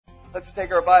Let's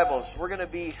take our Bibles. We're going to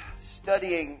be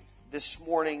studying this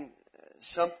morning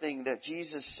something that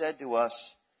Jesus said to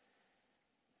us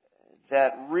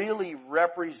that really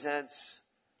represents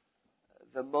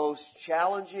the most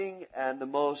challenging and the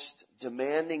most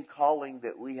demanding calling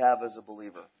that we have as a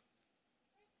believer.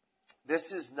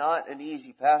 This is not an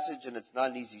easy passage and it's not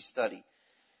an easy study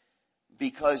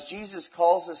because Jesus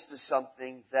calls us to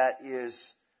something that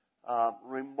is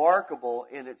remarkable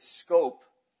in its scope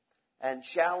and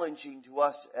challenging to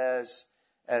us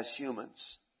as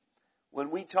humans.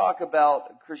 When we talk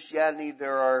about Christianity,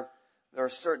 there are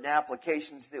certain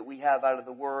applications that we have out of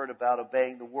the Word about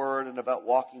obeying the Word and about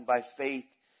walking by faith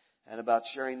and about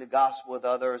sharing the gospel with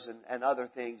others and other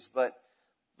things. But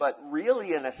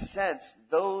really, in a sense,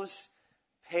 those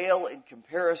pale in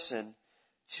comparison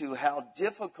to how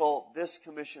difficult this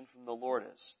commission from the Lord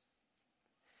is.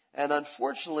 And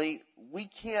unfortunately, we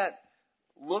can't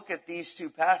look at these two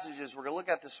passages we're going to look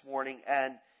at this morning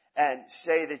and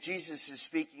say that Jesus is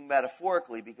speaking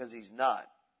metaphorically, because he's not.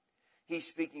 He's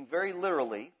speaking very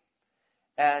literally,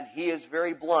 and he is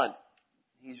very blunt.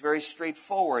 He's very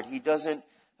straightforward. He doesn't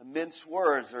mince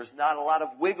words. There's not a lot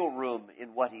of wiggle room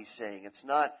in what he's saying. It's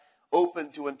not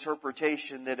open to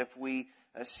interpretation that if we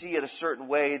see it a certain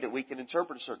way that we can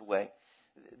interpret a certain way.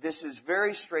 This is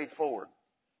very straightforward.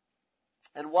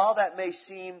 And while that may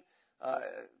seem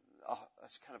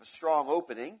it's kind of a strong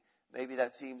opening, maybe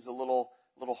that seems a little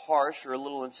harsh or a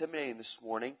little intimidating this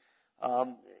morning.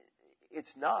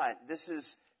 It's not. This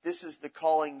is the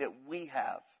calling that we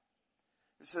have.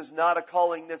 This is not a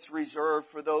calling that's reserved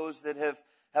for those that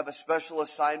have a special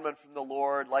assignment from the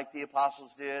Lord, like the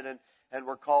apostles did, and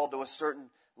were called to a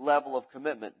certain level of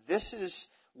commitment. This is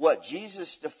what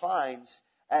Jesus defines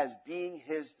as being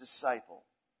his disciple.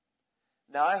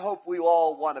 Now, I hope we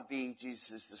all want to be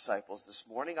Jesus' disciples this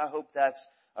morning. I hope that's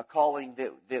a calling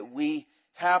that we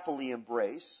happily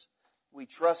embrace. We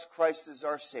trust Christ as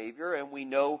our Savior, and we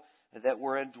know that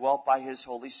we're indwelt by his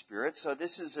Holy Spirit. So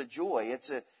this is a joy.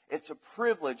 It's a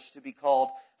privilege to be called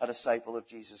a disciple of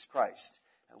Jesus Christ.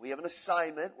 And we have an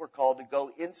assignment. We're called to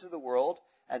go into the world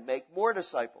and make more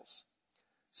disciples.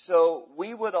 So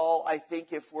we would all, I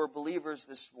think, if we're believers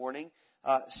this morning,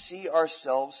 see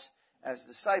ourselves as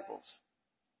disciples.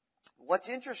 What's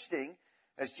interesting,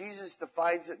 as Jesus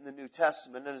defines it in the New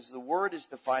Testament, and as the word is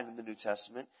defined in the New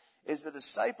Testament, is the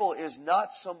disciple is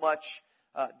not so much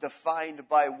defined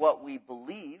by what we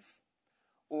believe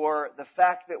or the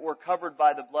fact that we're covered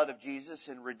by the blood of Jesus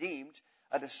and redeemed.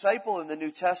 A disciple in the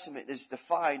New Testament is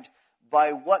defined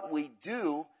by what we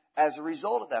do as a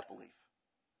result of that belief.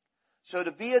 So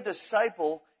to be a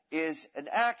disciple is an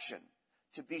action.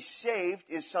 To be saved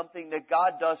is something that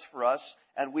God does for us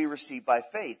and we receive by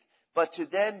faith. But to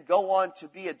then go on to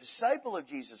be a disciple of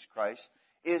Jesus Christ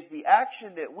is the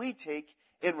action that we take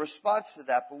in response to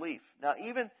that belief. Now,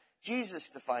 even Jesus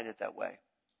defined it that way.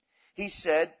 He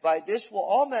said, "By this will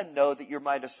all men know that you're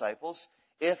my disciples,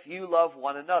 if you love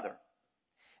one another."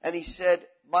 And he said,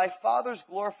 "My Father's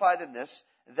glorified in this,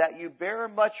 that you bear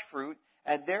much fruit,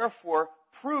 and therefore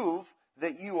prove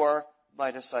that you are my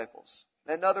disciples."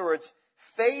 In other words,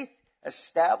 faith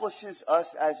establishes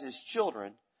us as his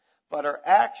children, but our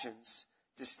actions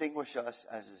distinguish us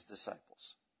as his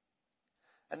disciples.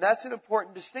 And that's an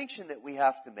important distinction that we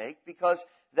have to make, because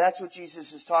that's what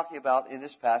Jesus is talking about in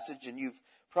this passage. And you've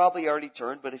probably already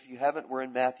turned, but if you haven't, we're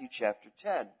in Matthew chapter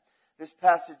 10. This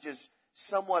passage is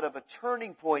somewhat of a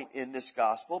turning point in this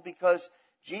gospel, because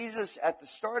Jesus, at the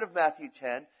start of Matthew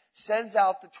 10, sends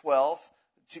out the 12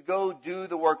 to go do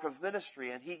the work of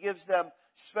ministry. And he gives them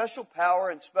special power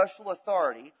and special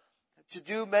authority to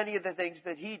do many of the things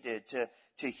that he did,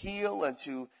 to heal and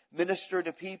to minister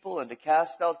to people and to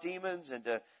cast out demons and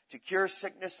to cure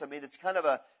sickness. I mean, it's kind of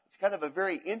a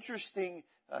very interesting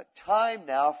time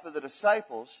now for the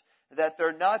disciples, that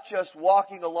they're not just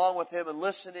walking along with him and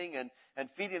listening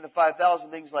and feeding the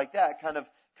 5,000, things like that, kind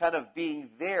of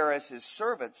being there as his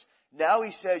servants. Now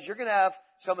he says, you're going to have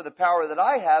some of the power that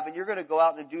I have, and you're going to go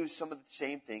out and do some of the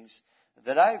same things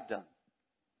that I've done.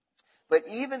 But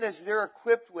even as they're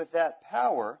equipped with that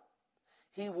power,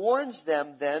 he warns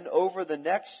them then over the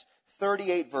next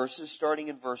 38 verses, starting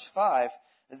in verse 5,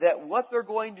 that what they're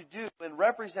going to do in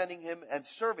representing him and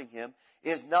serving him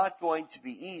is not going to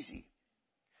be easy,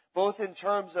 both in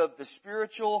terms of the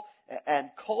spiritual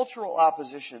and cultural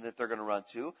opposition that they're going to run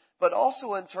to, but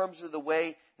also in terms of the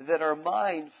way that our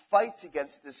mind fights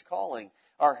against this calling.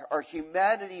 Our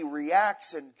humanity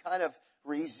reacts and kind of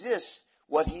resists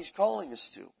what he's calling us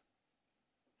to.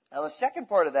 Now, the second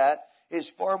part of that is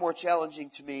far more challenging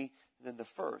to me than the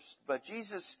first. But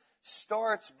Jesus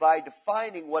starts by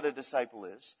defining what a disciple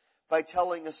is, by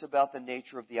telling us about the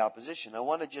nature of the opposition. I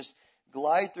want to just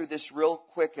glide through this real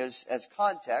quick as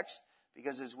context,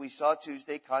 because as we saw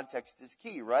Tuesday, context is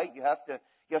key, right? You have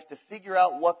to figure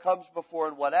out what comes before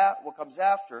and what comes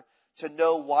after to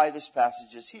know why this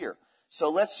passage is here. So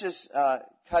let's just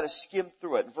kind of skim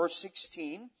through it. In verse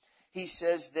 16, he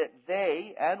says that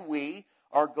they and we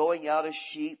are going out as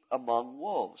sheep among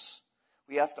wolves.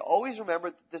 We have to always remember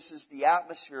that this is the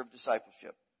atmosphere of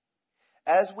discipleship.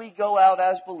 As we go out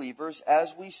as believers,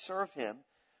 as we serve Him,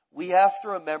 we have to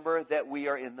remember that we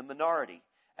are in the minority,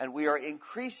 and we are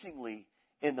increasingly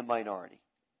in the minority.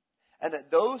 And that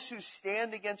those who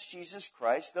stand against Jesus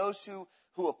Christ, those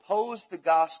who oppose the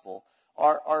gospel,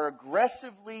 are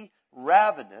aggressively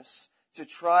ravenous to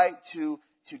try to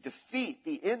defeat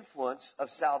the influence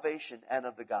of salvation and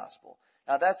of the gospel.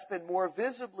 Now, that's been more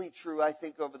visibly true, I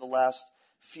think, over the last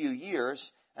few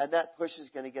years, and that push is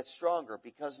going to get stronger,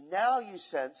 because now you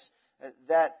sense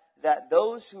that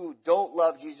those who don't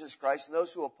love Jesus Christ and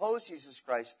those who oppose Jesus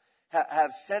Christ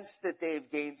have sensed that they've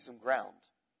gained some ground.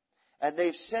 And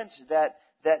they've sensed that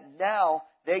now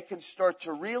they can start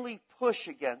to really push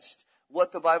against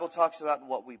what the Bible talks about and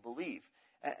what we believe.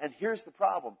 And here's the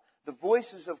problem. The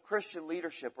voices of Christian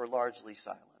leadership are largely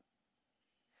silent.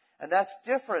 And that's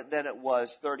different than it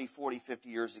was 30, 40, 50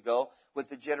 years ago with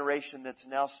the generation that's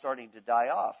now starting to die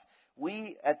off.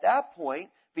 We, at that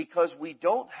point, because we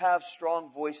don't have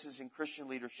strong voices in Christian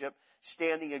leadership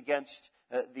standing against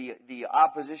the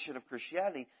opposition of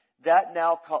Christianity, that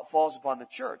now falls upon the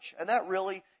church. And that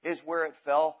really is where it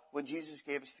fell when Jesus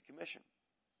gave us the commission.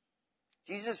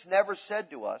 Jesus never said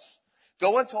to us,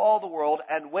 go into all the world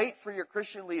and wait for your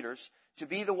Christian leaders to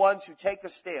be the ones who take a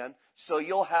stand so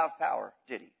you'll have power,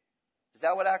 did he? Is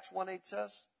that what Acts 1:8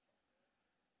 says?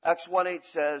 Acts 1:8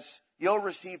 says, you'll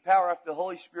receive power after the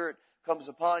Holy Spirit comes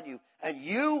upon you, and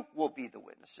you will be the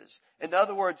witnesses. In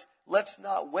other words, let's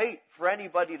not wait for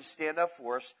anybody to stand up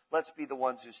for us. Let's be the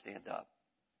ones who stand up.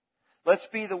 Let's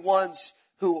be the ones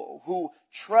who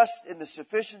trust in the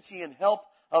sufficiency and help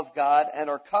of God and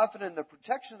are confident in the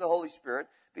protection of the Holy Spirit,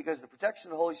 because the protection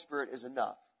of the Holy Spirit is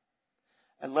enough.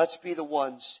 And let's be the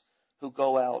ones who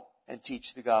go out and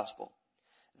teach the gospel.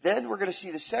 Then we're going to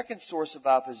see the second source of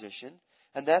opposition,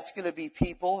 and that's going to be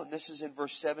people, and this is in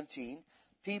verse 17,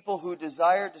 people who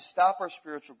desire to stop our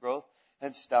spiritual growth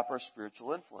and stop our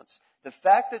spiritual influence. The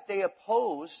fact that they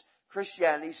oppose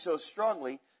Christianity so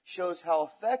strongly shows how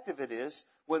effective it is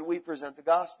when we present the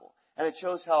gospel. And it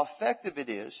shows how effective it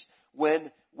is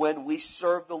when we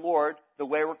serve the Lord the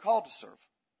way we're called to serve.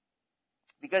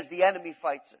 Because the enemy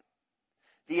fights it.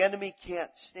 The enemy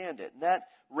can't stand it. And that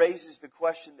raises the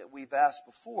question that we've asked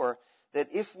before, that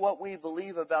if what we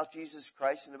believe about Jesus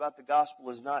Christ and about the gospel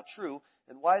is not true,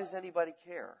 then why does anybody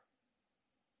care?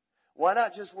 Why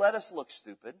not just let us look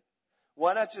stupid?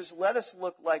 Why not just let us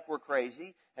look like we're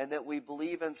crazy and that we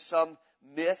believe in some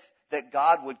myth that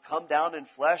God would come down in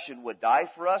flesh and would die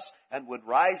for us and would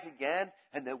rise again,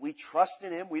 and that we trust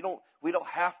in Him? We don't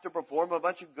have to perform a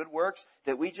bunch of good works,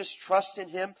 that we just trust in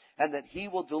Him and that He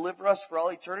will deliver us for all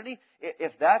eternity.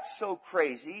 If that's so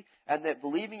crazy and that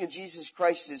believing in Jesus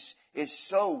Christ is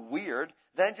so weird,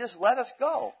 then just let us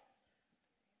go.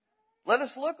 Let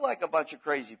us look like a bunch of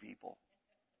crazy people.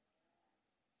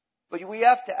 But we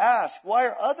have to ask, why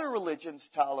are other religions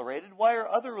tolerated? Why are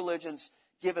other religions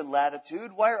given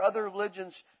latitude? Why are other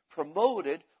religions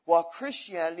promoted while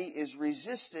Christianity is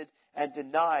resisted and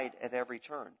denied at every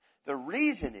turn? The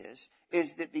reason is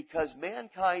that because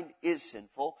mankind is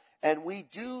sinful and we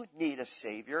do need a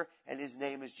Savior, and His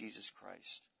name is Jesus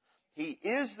Christ. He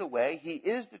is the way, He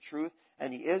is the truth,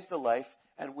 and He is the life,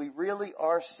 and we really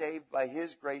are saved by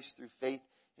His grace through faith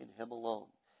in Him alone.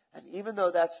 And even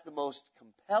though that's the most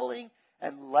compelling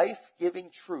and life-giving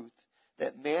truth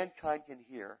that mankind can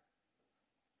hear,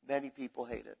 many people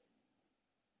hate it.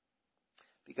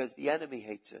 Because the enemy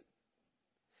hates it.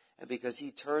 And because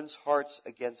he turns hearts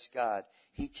against God,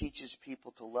 he teaches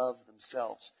people to love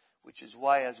themselves. Which is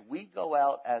why as we go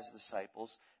out as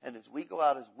disciples and as we go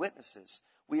out as witnesses,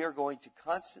 we are going to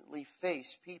constantly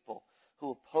face people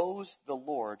who oppose the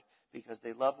Lord because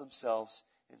they love themselves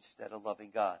instead of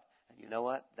loving God. And you know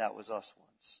what? That was us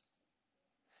once.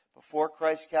 Before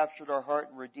Christ captured our heart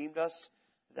and redeemed us,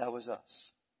 that was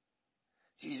us.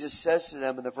 Jesus says to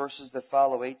them in the verses that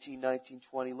follow, 18, 19,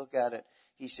 20, look at it.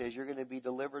 He says, you're going to be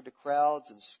delivered to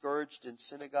crowds and scourged in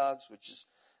synagogues, which is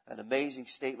an amazing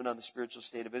statement on the spiritual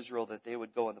state of Israel, that they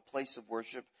would go in the place of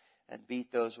worship and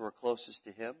beat those who are closest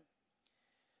to Him.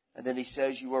 And then he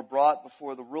says, you are brought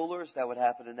before the rulers. That would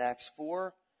happen in Acts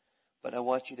 4. But I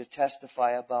want you to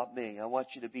testify about me. I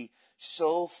want you to be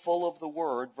so full of the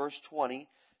Word, verse 20,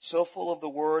 so full of the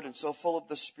Word and so full of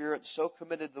the Spirit, so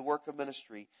committed to the work of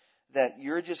ministry, that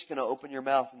you're just going to open your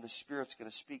mouth and the Spirit's going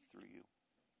to speak through you.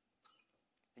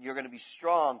 And you're going to be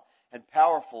strong and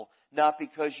powerful, not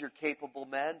because you're capable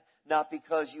men, not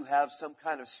because you have some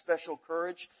kind of special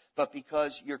courage, but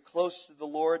because you're close to the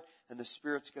Lord and the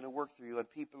Spirit's going to work through you,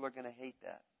 and people are going to hate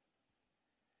that.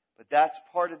 But that's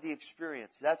part of the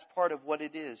experience. That's part of what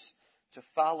it is to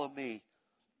follow me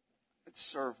and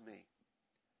serve me.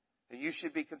 And you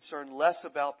should be concerned less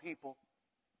about people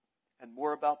and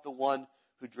more about the one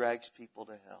who drags people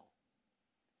to hell.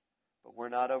 But we're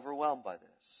not overwhelmed by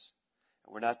this.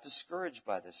 And we're not discouraged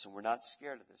by this. And we're not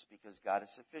scared of this, because God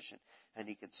is sufficient and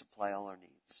He can supply all our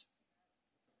needs.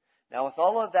 Now, with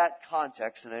all of that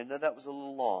context, and I know that was a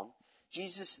little long,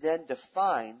 Jesus then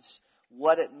defines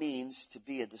what it means to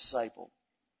be a disciple.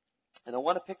 And I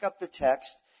want to pick up the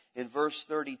text in verse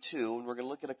 32, and we're going to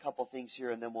look at a couple things here,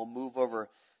 and then we'll move over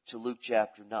to Luke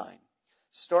chapter 9.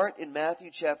 Start in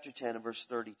Matthew chapter 10 and verse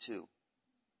 32.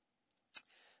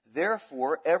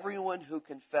 Therefore, everyone who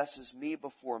confesses me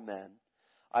before men,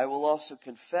 I will also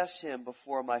confess him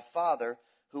before my Father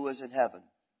who is in heaven.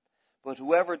 But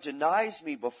whoever denies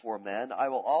me before men, I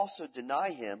will also deny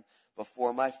him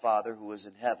before my Father who is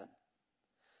in heaven.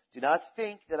 Do not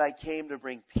think that I came to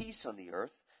bring peace on the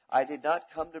earth. I did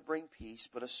not come to bring peace,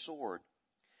 but a sword.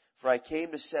 For I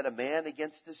came to set a man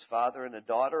against his father, and a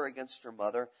daughter against her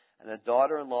mother, and a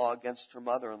daughter-in-law against her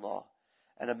mother-in-law.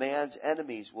 And a man's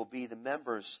enemies will be the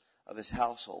members of his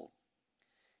household.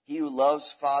 He who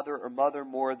loves father or mother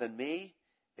more than me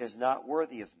is not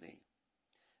worthy of me.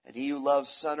 And he who loves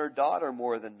son or daughter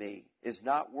more than me is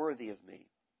not worthy of me.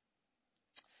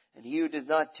 And he who does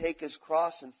not take his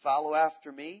cross and follow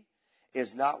after me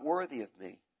is not worthy of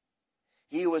me.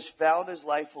 He who has found his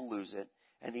life will lose it,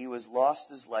 and he who has lost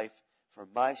his life for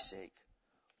my sake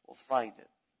will find it.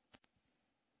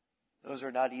 Those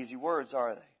are not easy words,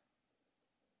 are they?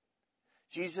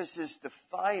 Jesus is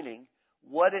defining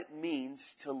what it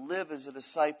means to live as a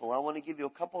disciple. I want to give you a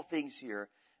couple things here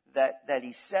that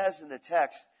he says in the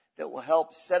text that will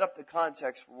help set up the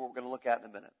context for what we're going to look at in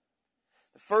a minute.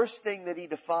 The first thing that he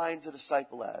defines a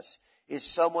disciple as is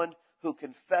someone who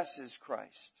confesses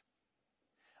Christ.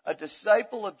 A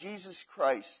disciple of Jesus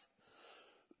Christ,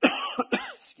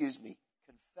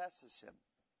 confesses him.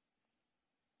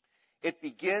 It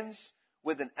begins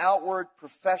with an outward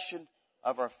profession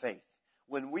of our faith.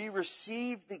 When we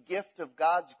receive the gift of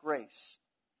God's grace,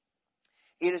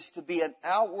 it is to be an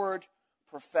outward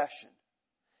profession.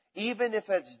 Even if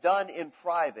it's done in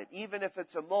private, even if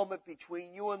it's a moment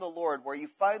between you and the Lord where you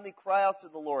finally cry out to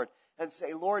the Lord and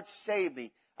say, Lord, save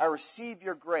me. I receive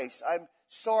your grace. I'm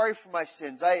sorry for my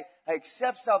sins. I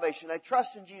accept salvation. I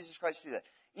trust in Jesus Christ to do that.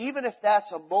 Even if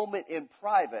that's a moment in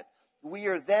private, we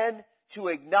are then to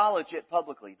acknowledge it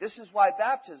publicly. This is why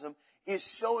baptism is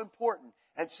so important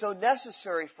and so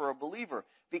necessary for a believer,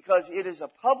 because it is a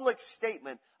public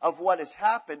statement of what has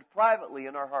happened privately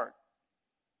in our heart.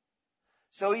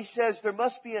 So he says there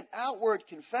must be an outward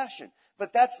confession,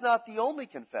 but that's not the only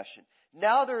confession.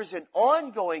 Now there's an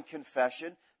ongoing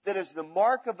confession that is the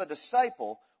mark of a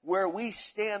disciple, where we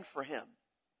stand for him.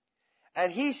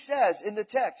 And he says in the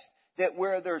text that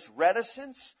where there's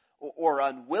reticence or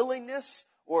unwillingness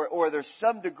or there's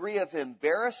some degree of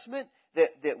embarrassment,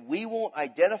 that we won't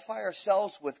identify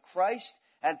ourselves with Christ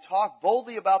and talk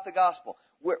boldly about the gospel.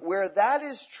 Where that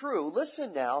is true,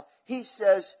 listen now, he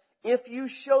says, if you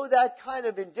show that kind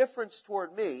of indifference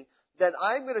toward me, then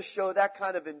I'm going to show that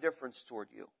kind of indifference toward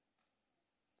you.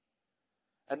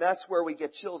 And that's where we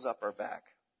get chills up our back.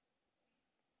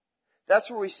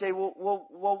 That's where we say,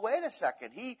 well, wait a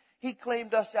second. He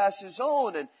claimed us as his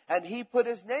own, and he put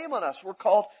his name on us. We're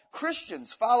called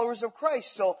Christians, followers of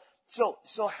Christ.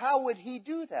 So how would he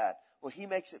do that? Well, he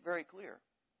makes it very clear.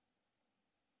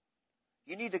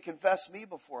 You need to confess me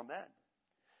before men.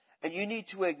 And you need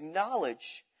to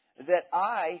acknowledge that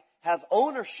I have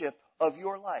ownership of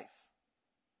your life.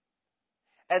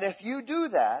 And if you do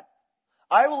that,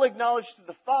 I will acknowledge to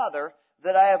the Father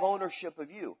that I have ownership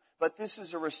of you. But this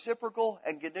is a reciprocal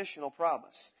and conditional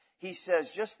promise. He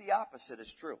says just the opposite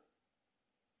is true.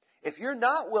 If you're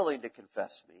not willing to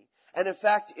confess me, and in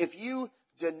fact, if you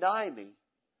deny me,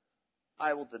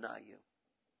 I will deny you.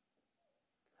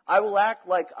 I will act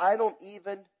like I don't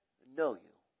even know you.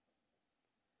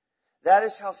 That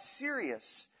is how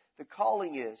serious the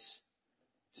calling is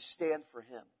to stand for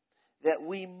him. That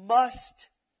we must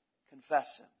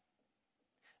confess him.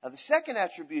 Now the second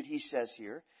attribute he says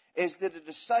here is that a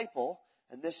disciple,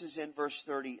 and this is in verse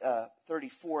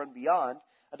 34 and beyond,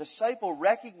 a disciple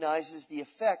recognizes the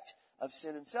effect of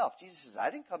sin and self. Jesus says,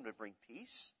 I didn't come to bring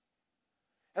peace.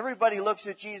 Everybody looks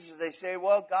at Jesus, they say,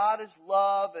 well, God is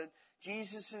love and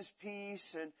Jesus is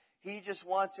peace and He just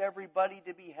wants everybody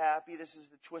to be happy. This is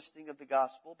the twisting of the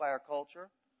gospel by our culture.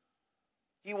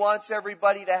 He wants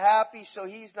everybody to be happy, so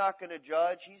He's not going to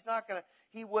judge.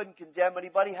 He wouldn't condemn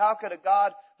anybody. How could a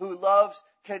God who loves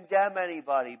condemn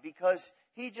anybody? Because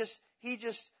He just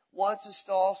wants us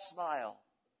to all smile.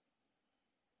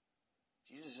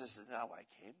 Jesus says, that's not why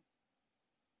I came.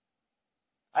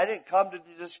 I didn't come to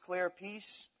declare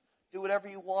peace. Do whatever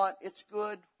you want. It's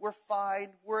good. We're fine.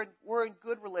 We're in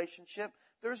good relationship.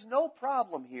 There's no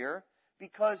problem here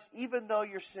because even though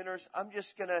you're sinners, I'm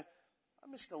just gonna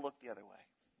look the other way.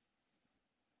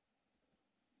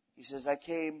 He says, I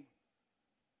came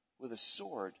with a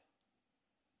sword.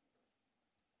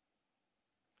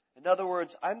 In other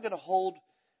words, I'm going to hold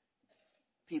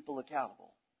people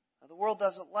accountable. Now, the world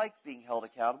doesn't like being held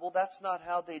accountable. That's not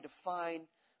how they define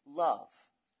love.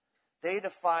 They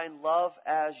define love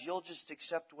as you'll just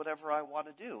accept whatever I want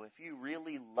to do. If you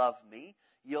really love me,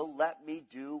 you'll let me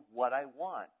do what I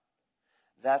want.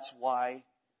 That's why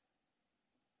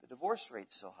the divorce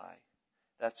rate's so high.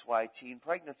 That's why teen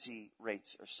pregnancy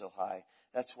rates are so high.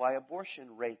 That's why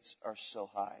abortion rates are so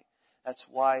high. That's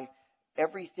why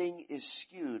everything is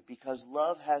skewed, because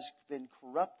love has been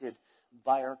corrupted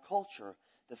by our culture.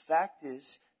 The fact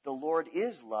is, the Lord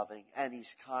is loving, and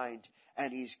He's kind,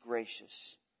 and He's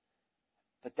gracious.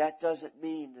 But that doesn't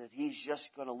mean that He's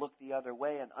just going to look the other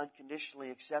way and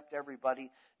unconditionally accept everybody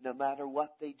no matter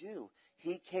what they do.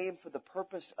 He came for the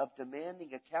purpose of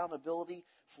demanding accountability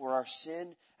for our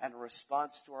sin and a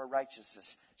response to our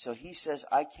righteousness. So He says,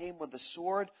 I came with a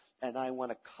sword and I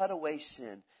want to cut away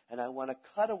sin and I want to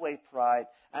cut away pride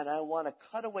and I want to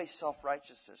cut away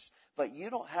self-righteousness. But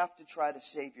you don't have to try to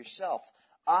save yourself.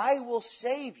 I will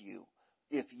save you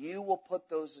if you will put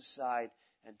those aside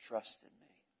and trust in me.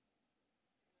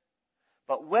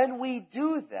 But when we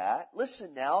do that,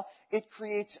 listen now, it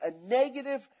creates a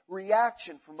negative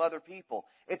reaction from other people.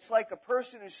 It's like a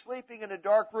person who's sleeping in a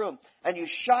dark room and you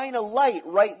shine a light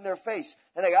right in their face.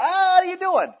 And they go, what are you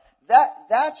doing?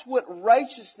 That's what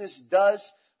righteousness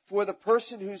does for the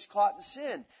person who's caught in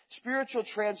sin. Spiritual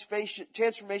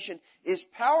transformation is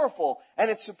powerful and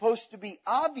it's supposed to be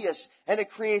obvious and it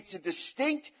creates a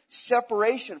distinct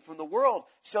separation from the world.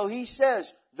 So He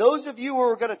says, those of you who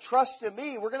are going to trust in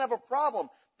me, we're going to have a problem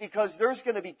because there's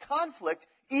going to be conflict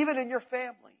even in your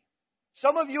family.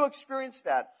 Some of you experience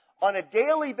that on a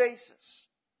daily basis.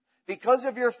 Because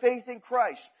of your faith in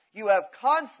Christ, you have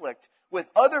conflict with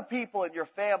other people in your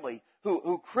family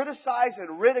who criticize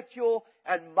and ridicule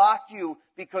and mock you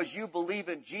because you believe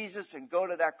in Jesus and go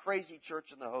to that crazy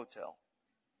church in the hotel.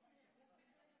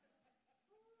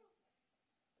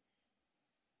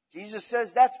 Jesus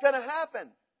says that's going to happen.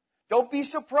 Don't be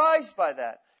surprised by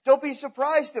that. Don't be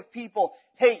surprised if people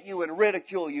hate you and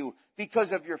ridicule you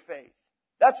because of your faith.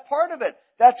 That's part of it.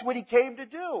 That's what He came to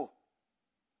do.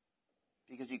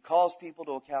 Because He calls people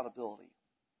to accountability.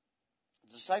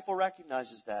 The disciple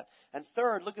recognizes that. And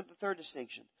third, look at the third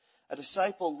distinction. A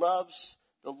disciple loves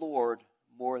the Lord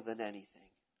more than anything.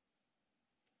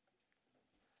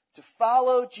 To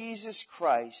follow Jesus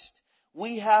Christ,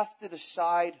 we have to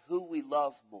decide who we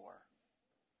love more.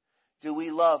 Do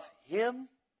we love Him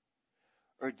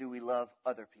or do we love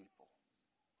other people?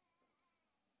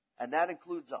 And that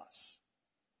includes us.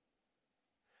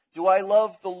 Do I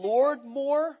love the Lord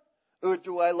more or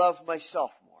do I love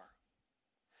myself more?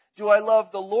 Do I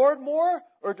love the Lord more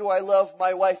or do I love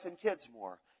my wife and kids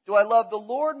more? Do I love the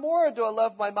Lord more or do I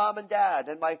love my mom and dad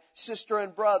and my sister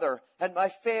and brother and my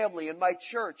family and my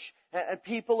church and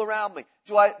people around me?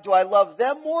 Do I love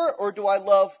them more or do I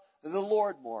love the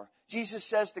Lord more? Jesus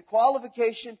says the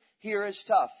qualification here is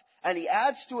tough. And He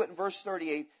adds to it in verse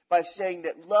 38 by saying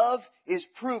that love is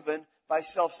proven by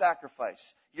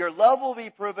self-sacrifice. Your love will be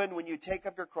proven when you take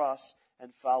up your cross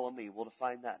and follow me. We'll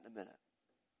define that in a minute.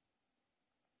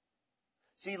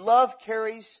 See, love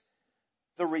carries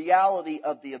the reality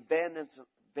of the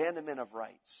abandonment of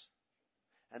rights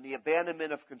and the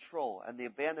abandonment of control and the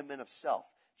abandonment of self.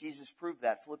 Jesus proved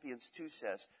that. Philippians 2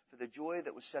 says, for the joy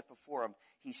that was set before Him,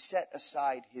 He set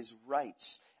aside His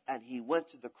rights and He went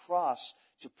to the cross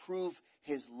to prove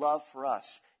His love for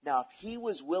us. Now, if He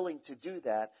was willing to do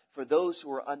that for those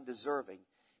who are undeserving,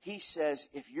 He says,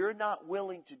 if you're not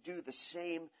willing to do the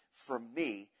same for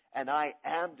me, and I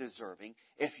am deserving,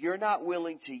 if you're not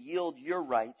willing to yield your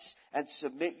rights and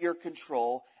submit your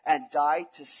control and die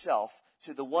to self,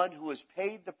 to the one who has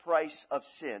paid the price of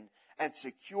sin and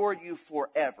secured you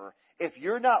forever, if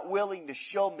you're not willing to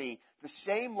show me the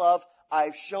same love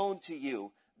I've shown to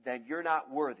you, then you're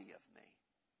not worthy of me.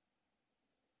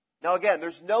 Now again,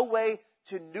 there's no way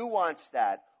to nuance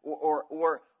that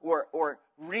or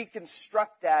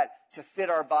reconstruct that to fit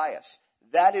our bias.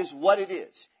 That is what it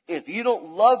is. If you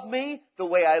don't love me the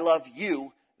way I love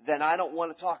you, then I don't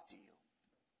want to talk to you.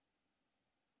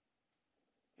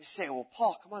 You say, well,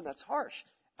 Paul, come on, that's harsh.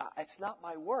 It's not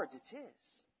my words, it's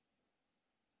his.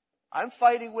 I'm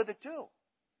fighting with it too.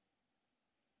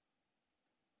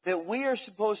 That we are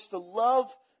supposed to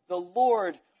love the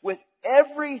Lord with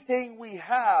everything we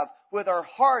have, with our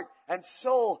heart and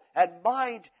soul and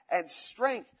mind and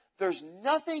strength. There's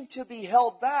nothing to be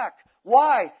held back.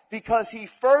 Why? Because He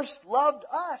first loved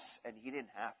us, and He didn't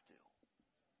have to.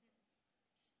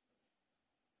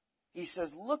 He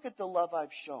says, look at the love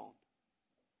I've shown.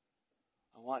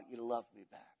 I want you to love me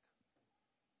back.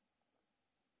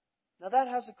 Now that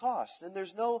has a cost, and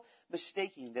there's no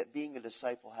mistaking that being a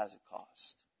disciple has a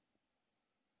cost.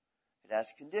 It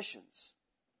has conditions.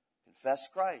 Confess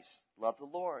Christ, love the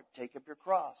Lord, take up your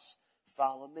cross,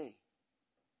 follow me.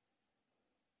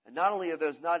 And not only are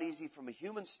those not easy from a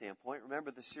human standpoint,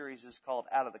 remember the series is called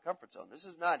Out of the Comfort Zone. This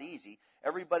is not easy.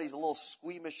 Everybody's a little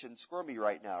squeamish and squirmy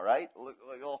right now, right?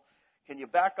 Can you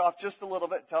back off just a little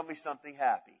bit and tell me something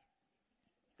happy?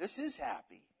 This is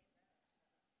happy.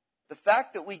 The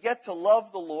fact that we get to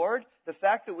love the Lord, the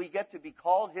fact that we get to be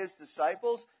called His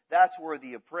disciples, that's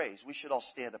worthy of praise. We should all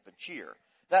stand up and cheer.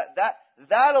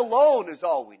 That alone is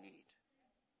all we need.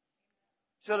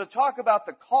 So to talk about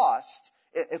the cost,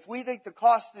 if we think the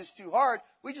cost is too hard,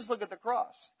 we just look at the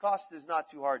cross. The cost is not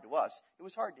too hard to us. It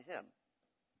was hard to Him.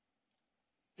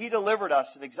 He delivered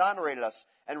us and exonerated us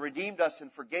and redeemed us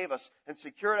and forgave us and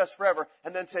secured us forever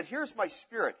and then said, here's my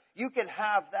Spirit. You can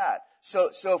have that. So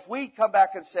if we come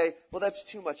back and say, well, that's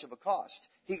too much of a cost.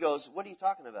 He goes, what are you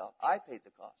talking about? I paid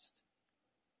the cost.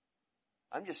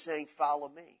 I'm just saying, follow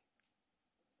me.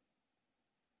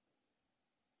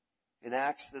 In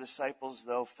Acts, the disciples,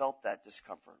 though, felt that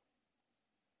discomfort.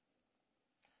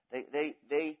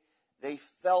 They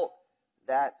felt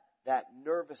that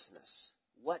nervousness.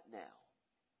 What now?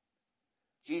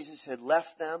 Jesus had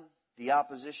left them. The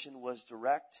opposition was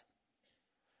direct.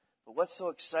 But what's so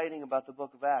exciting about the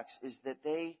book of Acts is that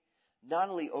they not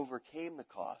only overcame the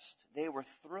cost, they were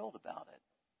thrilled about it.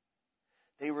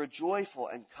 They were joyful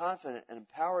and confident and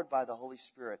empowered by the Holy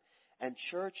Spirit. And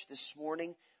church, this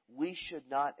morning, we should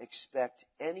not expect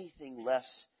anything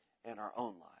less in our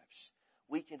own lives.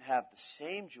 We can have the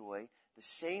same joy, the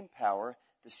same power,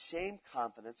 the same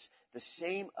confidence, the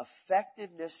same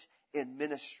effectiveness in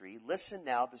ministry. Listen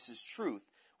now, this is truth.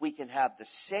 We can have the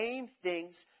same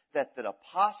things that the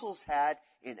apostles had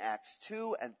in Acts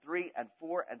 2 and 3 and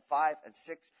 4 and 5 and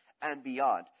 6 and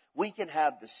beyond. We can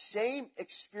have the same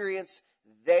experience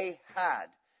they had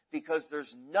because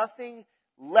there's nothing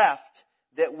left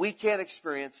that we can't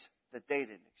experience that they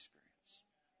didn't experience.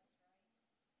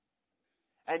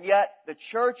 And yet, the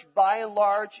church, by and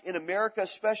large, in America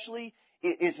especially,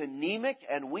 is anemic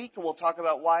and weak, and we'll talk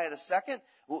about why in a second.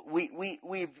 We're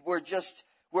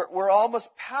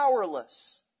almost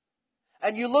powerless.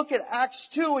 And you look at Acts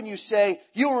 2 and you say,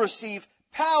 you will receive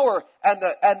power, and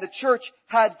the church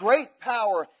had great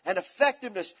power and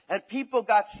effectiveness, and people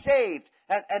got saved,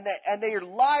 and their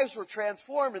lives were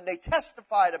transformed, and they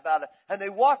testified about it, and they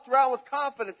walked around with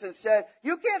confidence and said,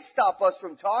 you can't stop us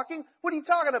from talking. What are you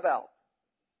talking about?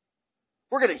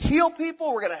 We're going to heal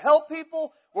people. We're going to help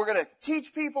people. We're going to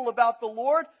teach people about the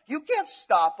Lord. You can't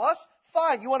stop us.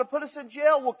 Fine. You want to put us in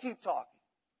jail? We'll keep talking.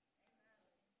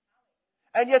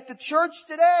 And yet the church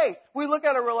today, we look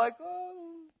at it, we're like,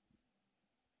 oh,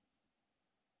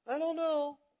 I don't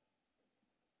know.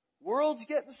 World's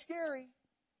getting scary.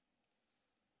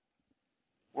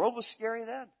 World was scary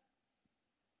then.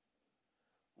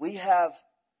 We have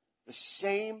the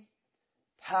same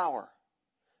power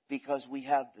because we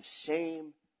have the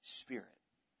same Spirit.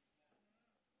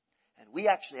 And we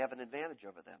actually have an advantage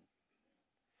over them.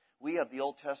 We have the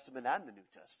Old Testament and the New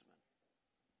Testament.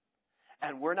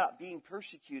 And we're not being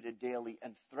persecuted daily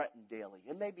and threatened daily.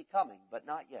 It may be coming, but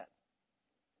not yet.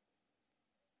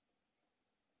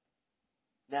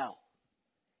 Now,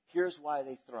 here's why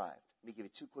they thrived. Let me give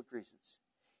you two quick reasons.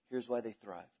 Here's why they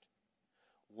thrived.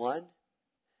 One,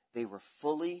 they were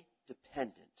fully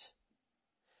dependent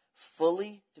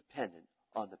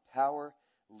on the power,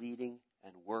 leading,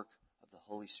 and work of the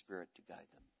Holy Spirit to guide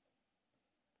them.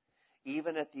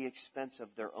 Even at the expense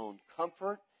of their own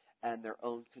comfort and their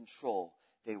own control,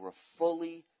 they were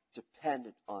fully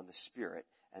dependent on the Spirit.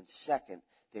 And second,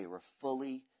 they were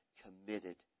fully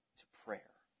committed to prayer.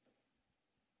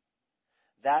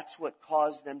 That's what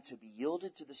caused them to be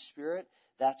yielded to the Spirit.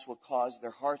 That's what caused their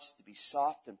hearts to be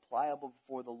soft and pliable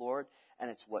before the Lord.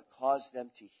 And it's what caused them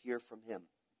to hear from Him.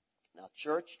 Now,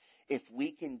 church, if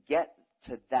we can get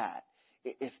to that,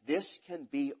 if this can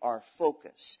be our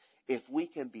focus, if we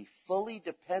can be fully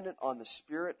dependent on the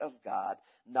Spirit of God,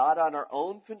 not on our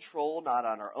own control, not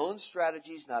on our own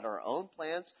strategies, not our own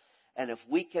plans, and if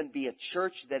we can be a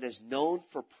church that is known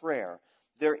for prayer,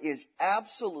 there is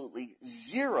absolutely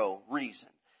zero reason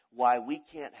why we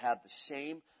can't have the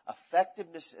same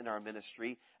effectiveness in our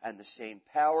ministry and the same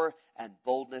power and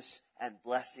boldness and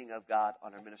blessing of God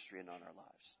on our ministry and on our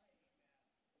lives.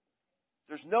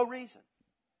 There's no reason.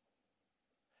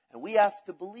 And we have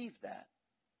to believe that.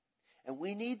 And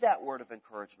we need that word of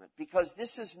encouragement, because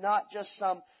this is not just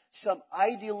some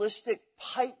idealistic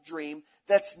pipe dream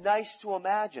that's nice to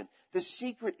imagine. The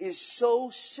secret is so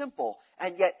simple,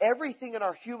 and yet everything in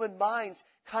our human minds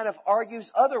kind of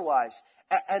argues otherwise.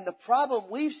 And the problem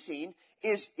we've seen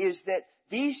is that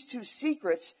these two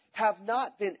secrets have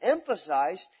not been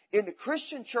emphasized in the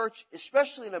Christian church,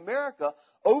 especially in America,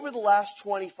 over the last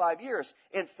 25 years.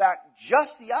 In fact,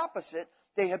 just the opposite.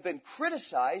 They have been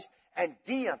criticized and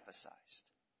de-emphasized.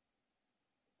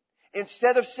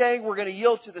 Instead of saying we're going to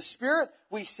yield to the Spirit,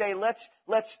 we say let's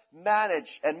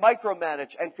manage and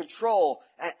micromanage and control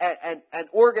and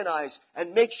organize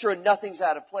and make sure nothing's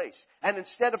out of place. And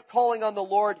instead of calling on the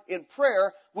Lord in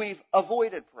prayer, we've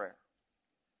avoided prayer.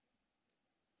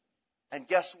 And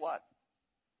guess what?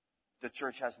 The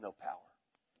church has no power.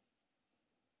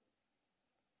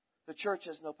 The church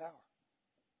has no power.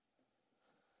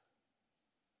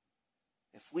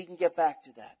 If we can get back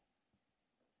to that,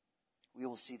 we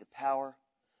will see the power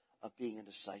of being a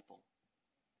disciple.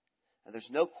 And there's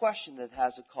no question that it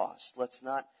has a cost. Let's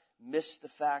not miss the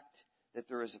fact that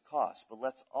there is a cost, but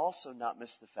let's also not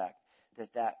miss the fact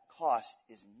that that cost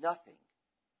is nothing.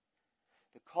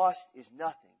 The cost is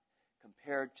nothing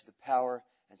compared to the power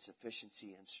and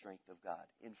sufficiency and strength of God.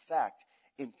 In fact,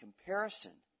 in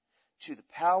comparison to the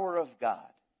power of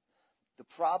God, the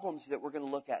problems that we're going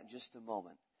to look at in just a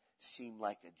moment seem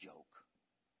like a joke.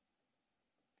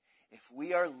 If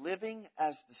we are living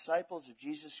as disciples of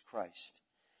Jesus Christ,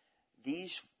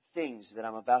 these things that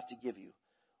I'm about to give you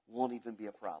won't even be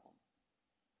a problem.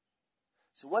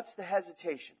 So what's the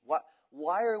hesitation?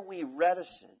 Why are we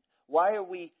reticent? Why are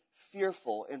we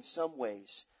fearful in some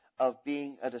ways of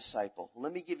being a disciple?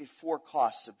 Let me give you 4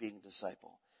 costs of being a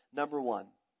disciple. Number 1,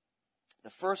 the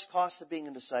first cost of being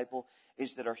a disciple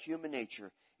is that our human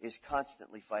nature is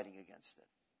constantly fighting against it.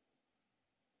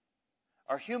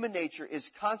 Our human nature is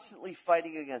constantly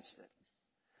fighting against it.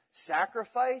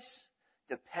 Sacrifice,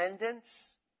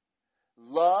 dependence,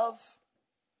 love,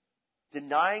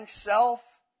 denying self,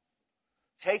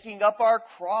 taking up our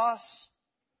cross,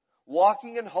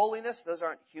 walking in holiness, those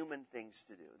aren't human things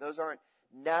to do. Those aren't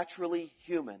naturally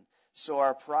human. So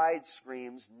our pride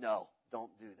screams, no,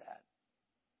 don't do that.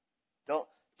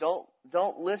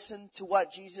 Don't listen to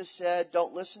what Jesus said.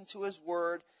 Don't listen to His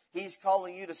word. He's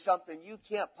calling you to something you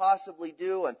can't possibly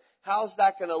do, and how's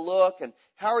that going to look, and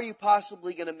how are you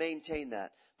possibly going to maintain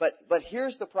that? But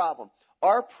here's the problem.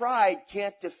 Our pride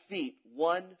can't defeat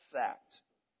one fact.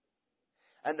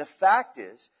 And the fact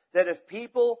is that if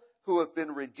people who have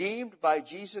been redeemed by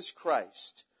Jesus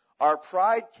Christ, our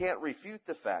pride can't refute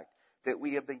the fact that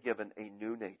we have been given a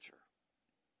new nature.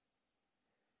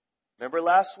 Remember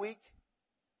last week?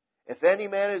 If any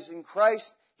man is in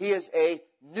Christ, he is a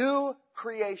new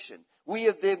creation. We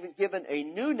have been given a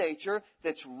new nature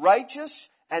that's righteous,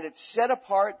 and it's set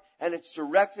apart, and it's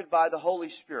directed by the Holy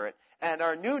Spirit. And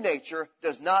our new nature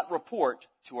does not report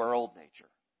to our old nature.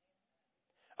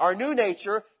 Our new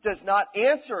nature does not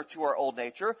answer to our old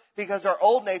nature, because our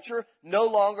old nature no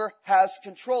longer has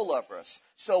control over us.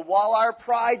 So while our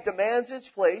pride demands its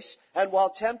place, and while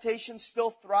temptation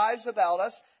still thrives about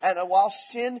us, and while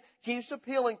sin keeps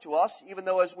appealing to us, even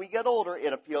though as we get older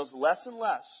it appeals less and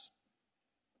less,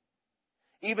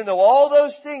 even though all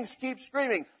those things keep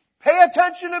screaming, pay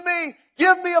attention to me,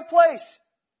 give me a place,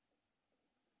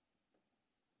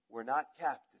 we're not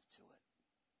captive to it.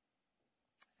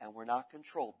 And we're not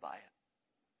controlled by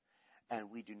it.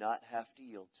 And we do not have to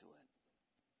yield to it.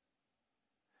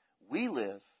 We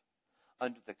live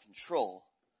under the control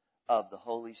of the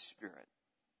Holy Spirit.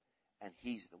 And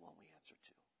He's the one we answer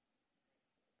to.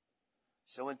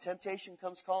 So when temptation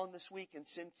comes calling this week, and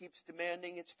sin keeps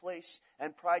demanding its place,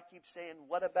 and pride keeps saying,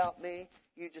 what about me?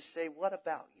 You just say, what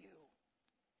about you?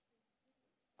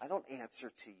 I don't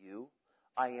answer to you.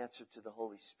 I answer to the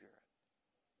Holy Spirit.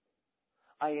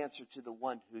 I answer to the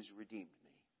one who's redeemed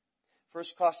me.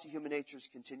 First cost of human nature is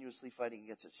continuously fighting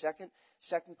against it.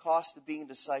 Second cost of being a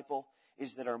disciple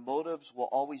is that our motives will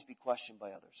always be questioned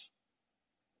by others.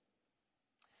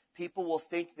 People will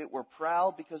think that we're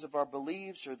proud because of our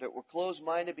beliefs or that we're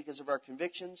closed-minded because of our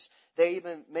convictions. They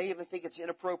may even think it's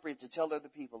inappropriate to tell other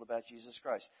people about Jesus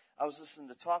Christ. I was listening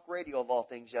to talk radio of all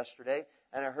things yesterday,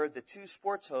 and I heard the two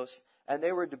sports hosts, and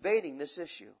they were debating this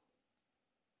issue.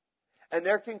 And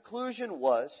their conclusion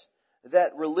was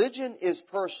that religion is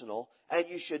personal and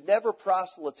you should never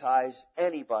proselytize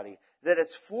anybody. That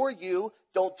it's for you.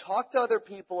 Don't talk to other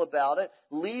people about it.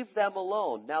 Leave them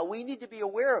alone. Now, we need to be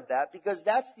aware of that because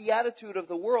that's the attitude of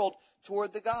the world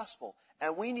toward the gospel.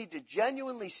 And we need to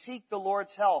genuinely seek the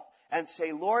Lord's help and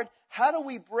say, Lord, how do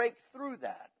we break through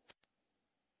that?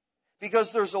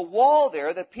 Because there's a wall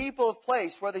there that people have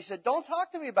placed where they said, don't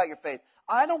talk to me about your faith.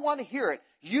 I don't want to hear it.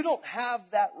 You don't have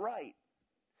that right.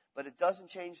 But it doesn't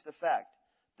change the fact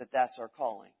that that's our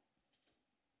calling.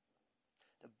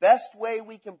 The best way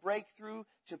we can break through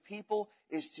to people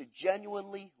is to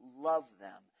genuinely love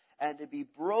them and to be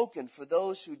broken for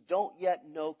those who don't yet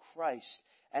know Christ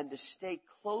and to stay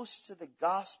close to the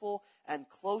gospel and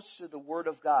close to the Word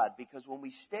of God. Because when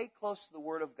we stay close to the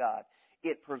Word of God,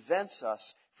 it prevents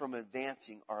us from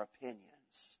advancing our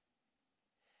opinions.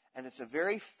 And it's a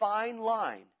very fine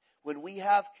line when we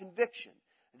have conviction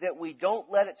that we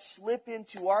don't let it slip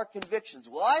into our convictions.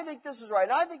 Well, I think this is right.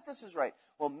 I think this is right.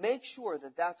 Well, make sure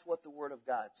that that's what the Word of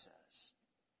God says.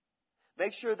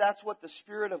 Make sure that's what the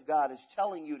Spirit of God is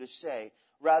telling you to say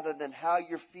rather than how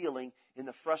you're feeling in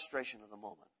the frustration of the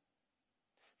moment.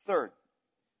 Third,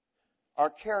 our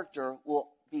character will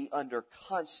be under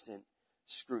constant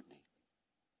scrutiny.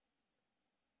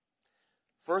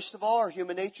 First of all, our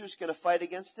human nature is going to fight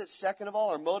against it. Second of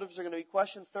all, our motives are going to be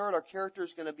questioned. Third, our character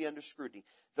is going to be under scrutiny.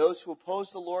 Those who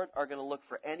oppose the Lord are going to look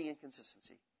for any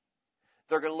inconsistency.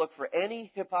 They're going to look for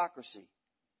any hypocrisy.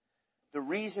 The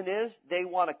reason is they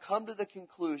want to come to the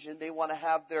conclusion, they want to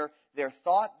have their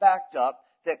thought backed up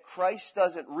that Christ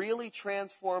doesn't really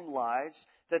transform lives,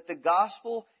 that the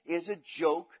gospel is a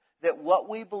joke, that what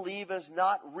we believe is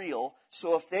not real.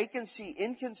 So if they can see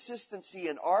inconsistency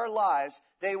in our lives,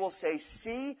 they will say,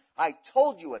 see, I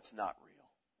told you it's not real.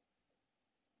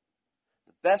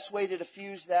 The best way to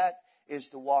diffuse that is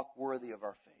to walk worthy of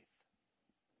our faith.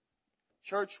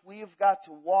 Church, we have got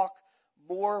to walk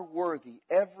more worthy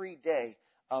every day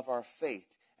of our faith.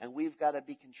 And we've got to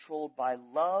be controlled by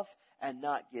love and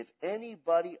not give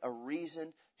anybody a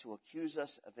reason to accuse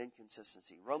us of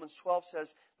inconsistency. Romans 12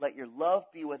 says, let your love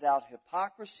be without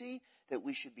hypocrisy, that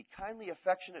we should be kindly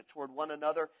affectionate toward one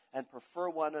another and prefer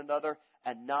one another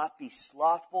and not be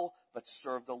slothful, but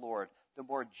serve the Lord. The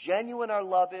more genuine our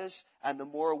love is and the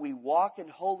more we walk in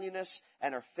holiness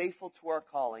and are faithful to our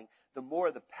calling, the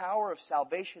more the power of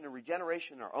salvation and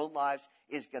regeneration in our own lives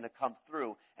is going to come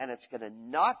through. And it's going to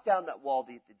knock down that wall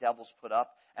that the devil's put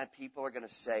up. And people are going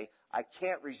to say, I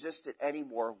can't resist it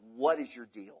anymore. What is your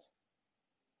deal?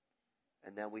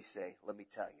 And then we say, let me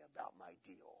tell you about my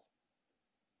deal.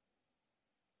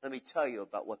 Let me tell you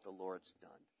about what the Lord's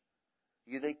done.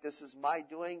 You think this is my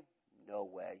doing? No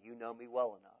way. You know me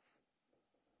well enough.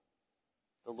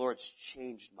 The Lord's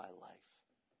changed my life.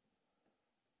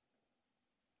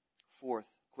 Fourth,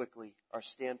 quickly, our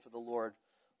stand for the Lord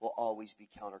will always be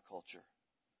counterculture.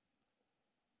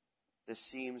 This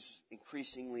seems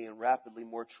increasingly and rapidly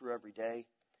more true every day.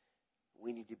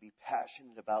 We need to be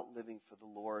passionate about living for the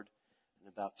Lord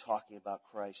and about talking about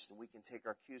Christ. And we can take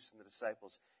our cues from the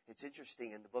disciples. It's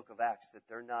interesting in the book of Acts that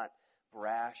they're not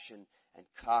brash and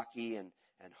cocky and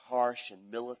harsh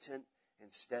and militant.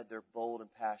 Instead, they're bold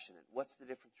and passionate. What's the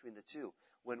difference between the two?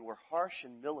 When we're harsh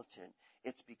and militant,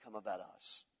 it's become about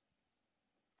us.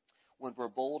 When we're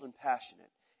bold and passionate,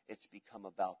 it's become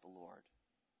about the Lord.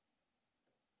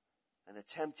 And the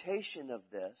temptation of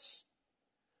this,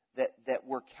 that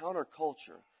we're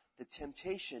counterculture, the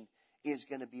temptation is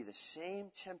going to be the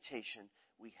same temptation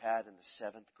we had in the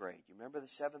 7th grade. You remember the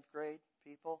 7th grade,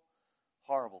 people?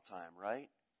 Horrible time, right?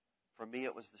 For me,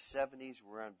 it was the 70s. We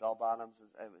were wearing bell bottoms.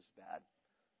 It was bad.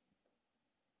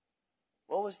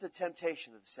 What was the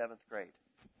temptation of the 7th grade?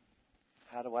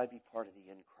 How do I be part of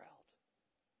the in crowd?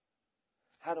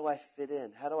 How do I fit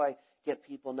in? How do I get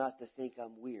people not to think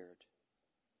I'm weird?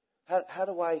 How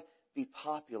do I be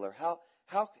popular?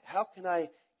 How can I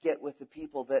get with the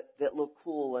people that look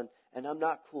cool and I'm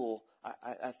not cool?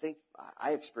 I think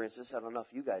I experienced this. I don't know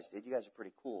if you guys did. You guys are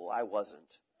pretty cool. I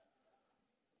wasn't.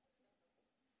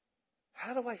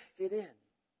 How do I fit in?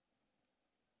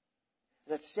 And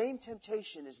that same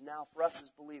temptation is now for us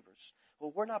as believers.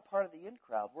 Well, we're not part of the in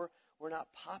crowd. We're not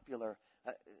popular.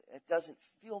 It doesn't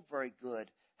feel very good.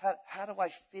 How do I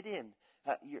fit in?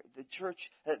 The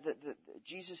church,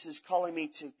 Jesus is calling me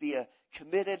to be a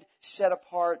committed, set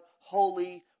apart,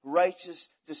 holy, righteous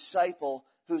disciple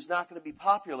who's not going to be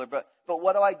popular. But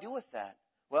what do I do with that?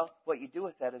 Well, what you do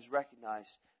with that is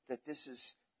recognize that this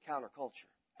is counterculture.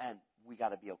 And we got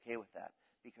to be okay with that.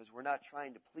 Because we're not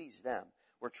trying to please them.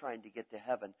 We're trying to get to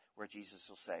heaven where Jesus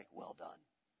will say, well done.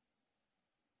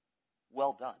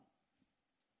 Well done.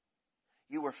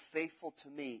 You were faithful to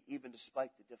me even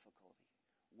despite the difficulty.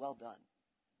 Well done.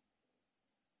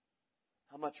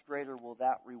 How much greater will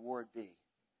that reward be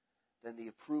than the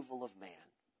approval of man?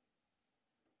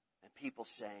 And people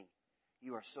saying,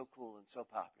 you are so cool and so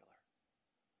popular.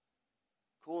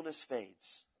 Coolness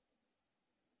fades.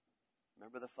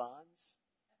 Remember the Fonz?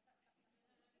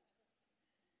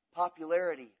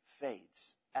 Popularity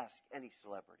fades. Ask any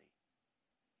celebrity.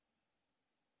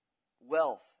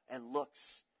 Wealth and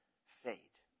looks fade.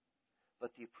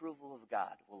 But the approval of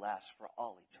God will last for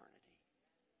all eternity.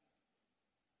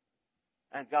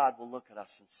 And God will look at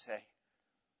us and say,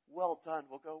 well done.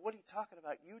 We'll go, what are you talking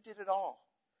about? You did it all.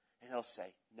 And He'll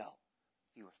say, no,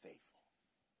 you were faithful.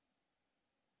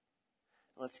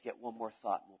 Let's get one more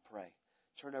thought and we'll pray.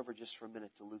 Turn over just for a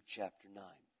minute to Luke chapter 9.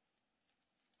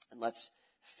 And let's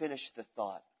finish the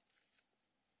thought.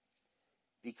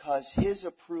 Because His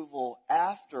approval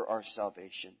after our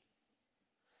salvation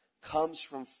comes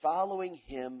from following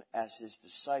Him as His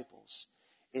disciples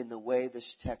in the way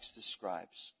this text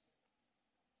describes.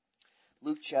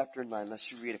 Luke chapter 9,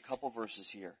 let's read a couple verses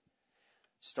here.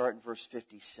 Start in verse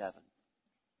 57.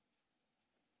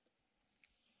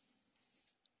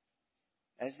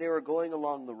 As they were going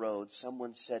along the road,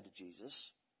 someone said to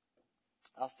Jesus,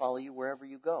 I'll follow you wherever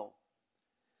you go.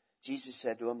 Jesus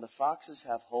said to him, the foxes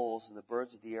have holes and the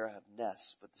birds of the air have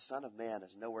nests, but the Son of Man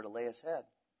has nowhere to lay his head.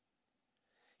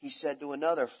 He said to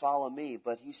another, follow me.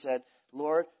 But he said,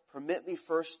 Lord, permit me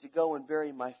first to go and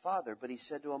bury my father. But he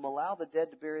said to him, allow the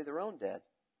dead to bury their own dead.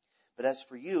 But as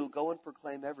for you, go and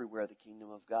proclaim everywhere the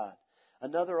kingdom of God.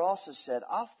 Another also said,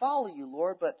 I'll follow you,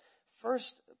 Lord, but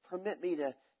first permit me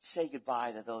to say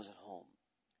goodbye to those at home.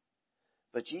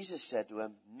 But Jesus said to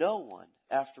him, no one,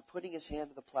 after putting his hand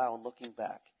to the plow and looking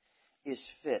back, is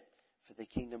fit for the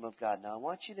kingdom of God. Now, I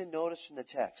want you to notice from the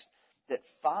text that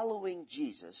following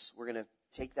Jesus, we're going to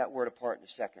take that word apart in a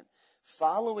second.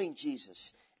 Following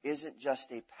Jesus isn't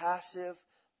just a passive,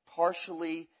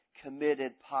 partially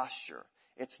committed posture.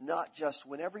 It's not just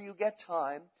whenever you get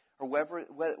time or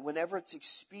whenever it's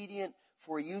expedient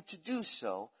for you to do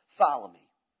so, follow me.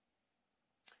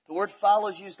 The word follow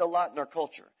is used a lot in our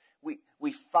culture.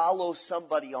 We follow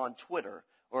somebody on Twitter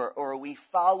or we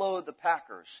follow the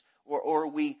Packers or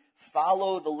we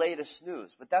follow the latest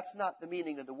news. But that's not the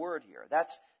meaning of the word here.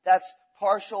 That's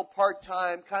partial,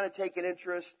 part-time, kind of take an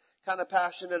interest, kind of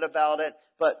passionate about it,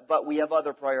 but we have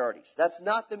other priorities. That's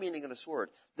not the meaning of this word.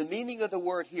 The meaning of the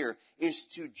word here is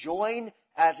to join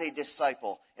as a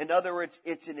disciple. In other words,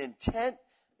 it's an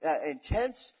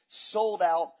intense,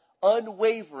 sold-out,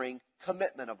 unwavering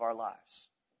commitment of our lives.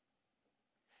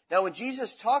 Now, when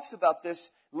Jesus talks about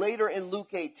this later in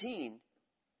Luke 18,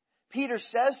 Peter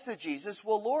says to Jesus,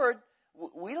 well, Lord,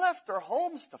 we left our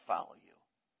homes to follow you.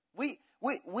 We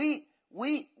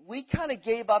kind of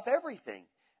gave up everything.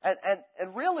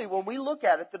 And really, when we look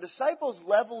at it, the disciples'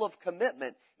 level of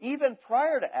commitment, even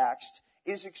prior to Acts,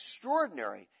 is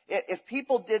extraordinary. If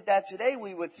people did that today,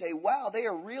 we would say, wow, they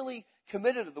are really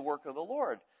committed to the work of the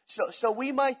Lord. So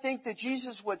we might think that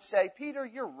Jesus would say, Peter,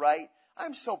 you're right.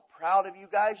 I'm so proud of you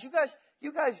guys.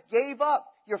 You guys gave up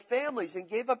your families and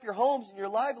gave up your homes and your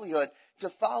livelihood to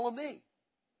follow me.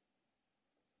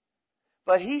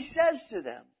 But he says to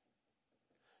them,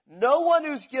 no one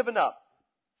who's given up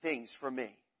things for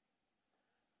me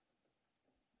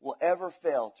will ever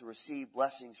fail to receive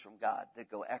blessings from God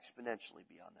that go exponentially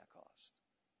beyond that cost.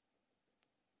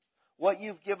 What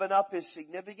you've given up is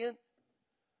significant,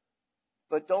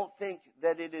 but don't think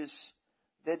that it is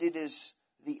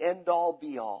the end-all,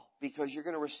 be-all, because you're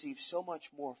going to receive so much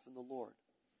more from the Lord.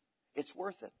 It's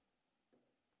worth it.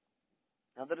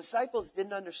 Now, the disciples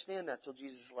didn't understand that till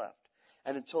Jesus left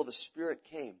and until the Spirit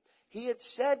came. He had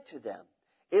said to them,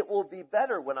 it will be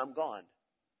better when I'm gone.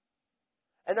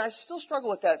 And I still struggle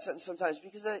with that sentence sometimes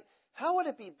because how would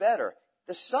it be better?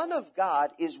 The Son of God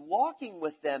is walking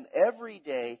with them every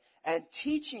day and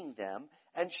teaching them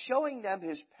and showing them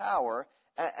His power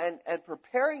and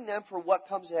preparing them for what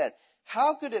comes ahead.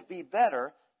 How could it be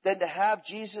better than to have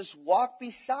Jesus walk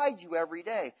beside you every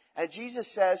day? And Jesus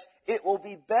says it will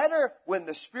be better when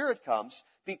the Spirit comes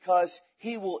because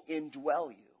He will indwell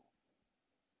you.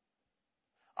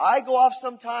 I go off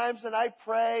sometimes and I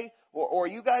pray, or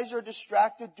you guys are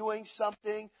distracted doing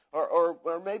something,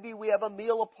 or maybe we have a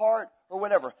meal apart, or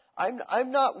whatever.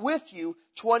 I'm not with you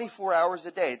 24 hours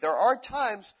a day. There are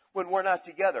times when we're not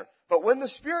together. But when the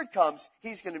Spirit comes,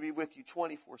 He's going to be with you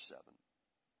 24/7.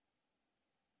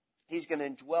 He's going to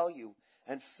indwell you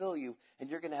and fill you, and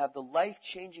you're going to have the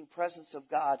life-changing presence of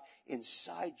God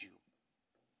inside you.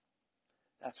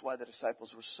 That's why the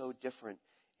disciples were so different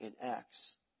in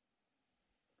Acts.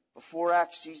 Before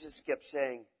Acts, Jesus kept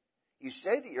saying, you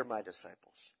say that you're my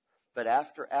disciples. But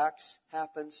after Acts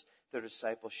happens, their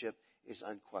discipleship is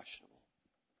unquestionable.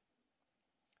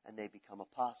 And they become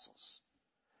apostles.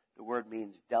 The word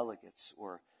means delegates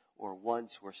or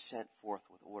ones who are sent forth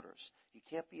with orders. You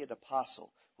can't be an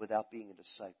apostle without being a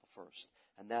disciple first.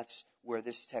 And that's where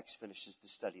this text finishes the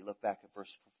study. Look back at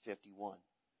verse 51.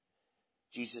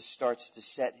 Jesus starts to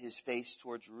set his face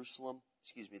toward Jerusalem.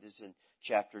 This is in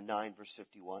chapter 9, verse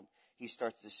 51. He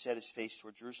starts to set his face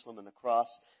toward Jerusalem and the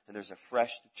cross, and there's a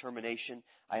fresh determination.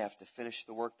 I have to finish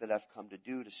the work that I've come to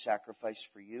do, to sacrifice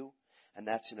for you. And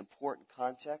that's an important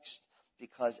context,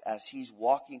 because as he's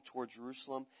walking toward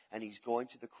Jerusalem and he's going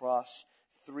to the cross,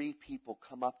 3 people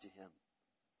come up to him.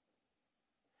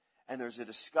 And there's a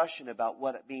discussion about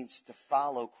what it means to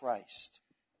follow Christ.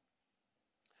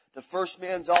 The first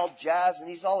man's all jazzed and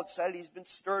he's all excited. He's been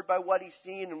stirred by what he's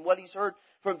seen and what he's heard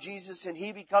from Jesus, and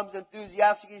he becomes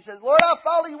enthusiastic. He says, Lord, I'll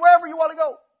follow you wherever you want to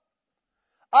go.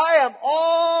 I am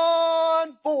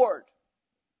on board.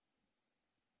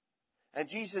 And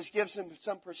Jesus gives him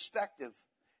some perspective.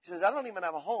 He says, I don't even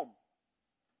have a home.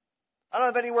 I don't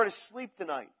have anywhere to sleep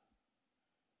tonight.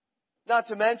 Not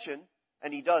to mention,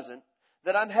 and he doesn't,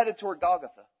 that I'm headed toward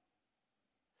Golgotha.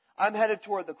 I'm headed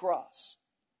toward the cross.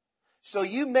 So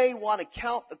you may want to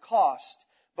count the cost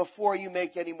before you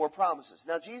make any more promises.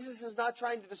 Now, Jesus is not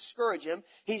trying to discourage him.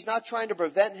 He's not trying to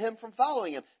prevent him from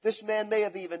following him. This man may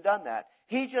have even done that.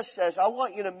 He just says, I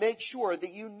want you to make sure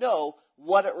that you know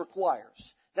what it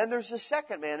requires. Then there's the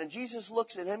second man, and Jesus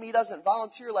looks at him. He doesn't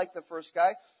volunteer like the first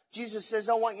guy. Jesus says,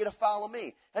 I want you to follow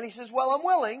me. And he says, well, I'm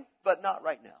willing, but not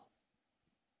right now.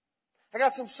 I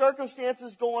got some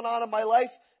circumstances going on in my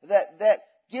life that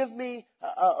give me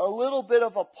a little bit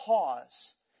of a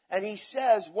pause. And he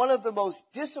says one of the most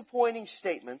disappointing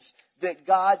statements that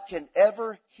God can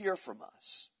ever hear from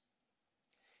us.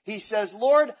 He says,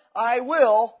 Lord, I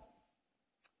will,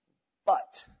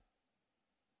 but.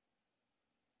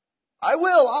 I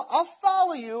will, I'll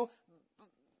follow you,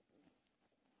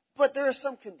 but there are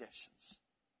some conditions.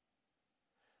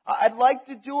 I'd like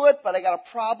to do it, but I got a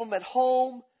problem at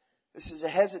home. This is a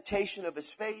hesitation of his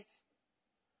faith.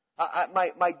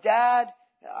 My dad,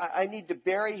 I need to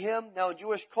bury him. Now, in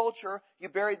Jewish culture, you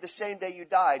buried the same day you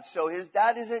died. So his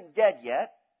dad isn't dead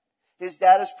yet. His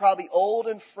dad is probably old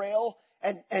and frail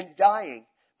and dying.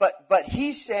 But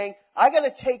he's saying, I got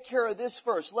to take care of this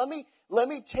first. Let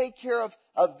me take care of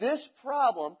this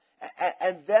problem,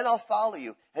 and then I'll follow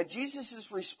you. And Jesus'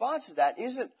 response to that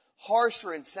isn't harsh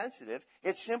or insensitive.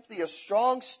 It's simply a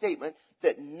strong statement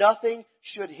that nothing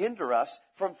should hinder us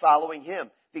from following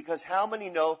him. Because how many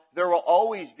know there will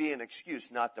always be an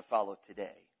excuse not to follow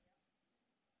today?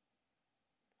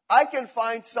 I can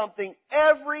find something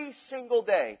every single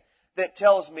day that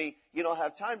tells me you don't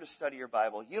have time to study your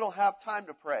Bible. You don't have time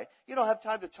to pray. You don't have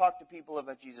time to talk to people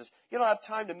about Jesus. You don't have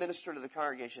time to minister to the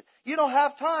congregation. You don't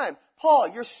have time. Paul,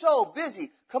 you're so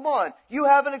busy. Come on. You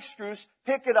have an excuse.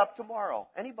 Pick it up tomorrow.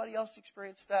 Anybody else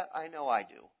experience that? I know I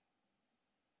do.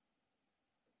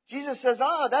 Jesus says,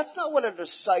 that's not what a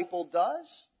disciple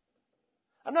does.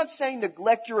 I'm not saying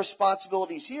neglect your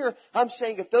responsibilities here. I'm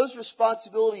saying if those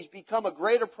responsibilities become a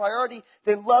greater priority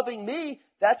than loving me,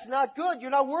 that's not good.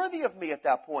 You're not worthy of me at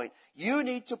that point. You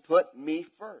need to put me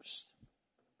first.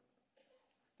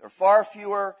 There are far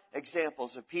fewer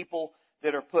examples of people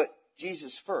that are put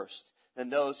Jesus first than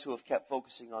those who have kept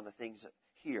focusing on the things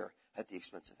here at the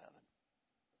expense of heaven.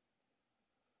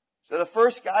 So the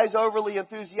first guy's overly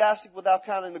enthusiastic without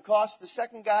counting the cost. The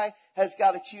second guy has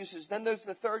got excuses. Then there's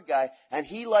the third guy. And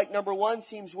he, like number one,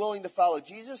 seems willing to follow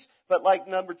Jesus. But like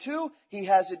number two, he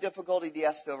has a difficulty that he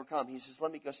has to overcome. He says,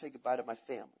 let me go say goodbye to my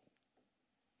family.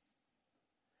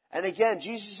 And again,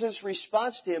 Jesus'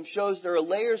 response to him shows there are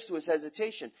layers to his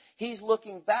hesitation. He's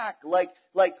looking back like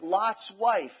Lot's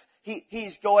wife.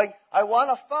 He's going, I want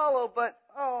to follow, but,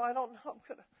 I don't know.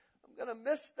 I'm gonna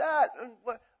miss that. And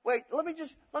wait, let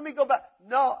me go back.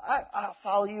 No, I'll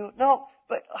follow you. No,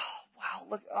 but, wow,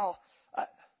 look,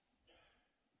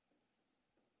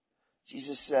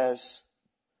 Jesus says,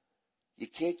 you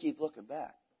can't keep looking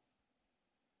back.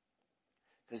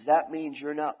 Because that means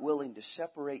you're not willing to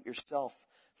separate yourself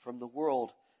from the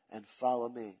world and follow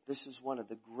me. This is one of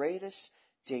the greatest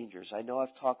dangers. I know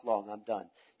I've talked long. I'm done.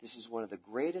 This is one of the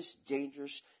greatest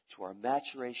dangers to our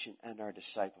maturation and our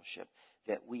discipleship,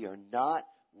 that we are not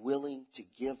willing to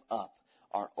give up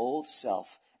our old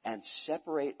self and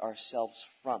separate ourselves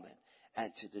from it,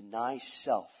 and to deny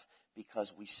self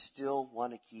because we still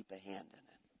want to keep a hand in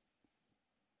it.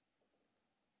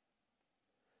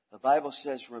 The Bible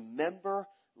says, remember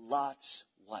Lot's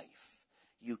wife.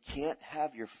 You can't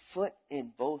have your foot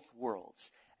in both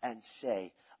worlds and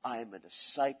say, I am a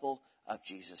disciple of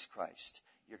Jesus Christ.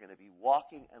 You're going to be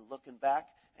walking and looking back,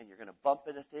 and you're going to bump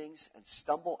into things and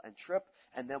stumble and trip,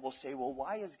 and then we'll say, well,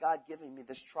 why is God giving me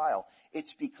this trial?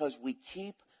 It's because we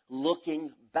keep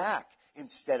looking back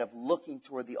instead of looking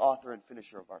toward the author and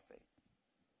finisher of our faith.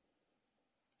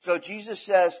 So Jesus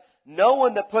says, no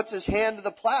one that puts his hand to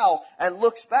the plow and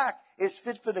looks back is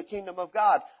fit for the kingdom of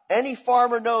God. Any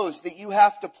farmer knows that you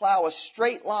have to plow a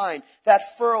straight line.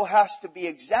 That furrow has to be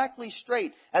exactly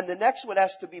straight, and the next one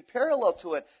has to be parallel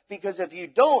to it, because if you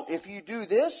do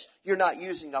this, you're not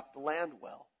using up the land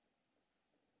well.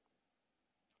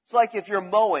 It's like if you're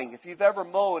mowing. If you've ever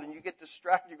mowed and you get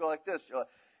distracted, you go like this. You're like,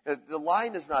 the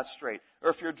line is not straight. Or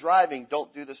if you're driving,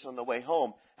 don't do this on the way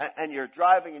home. And you're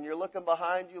driving and you're looking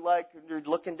behind you, like you're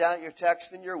looking down at your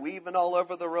text and you're weaving all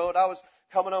over the road. I was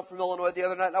coming home from Illinois the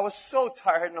other night and I was so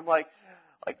tired, and I'm like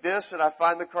this, and I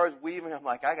find the car's weaving. I'm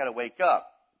like, I got to wake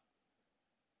up.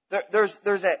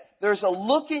 There's a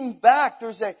looking back.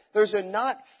 There's a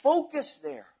not focus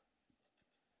there.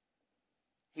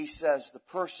 He says the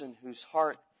person whose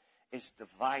heart is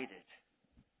divided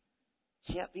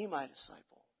can't be my disciple.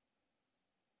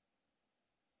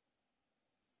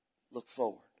 Look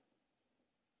forward.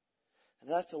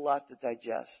 And that's a lot to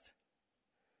digest.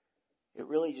 It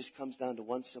really just comes down to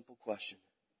one simple question.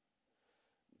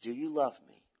 Do you love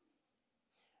me?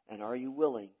 And are you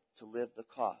willing to live the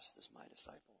cost as my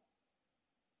disciple?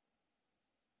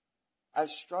 I've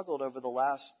struggled over the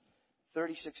last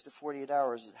 36 to 48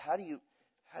 hours. How do you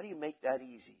make that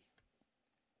easy?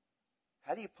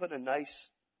 How do you put a nice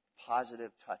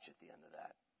positive touch at the end of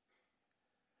that?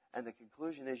 And the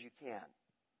conclusion is you can.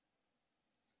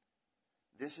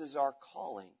 This is our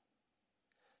calling.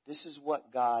 This is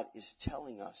what God is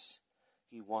telling us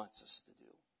He wants us to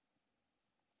do.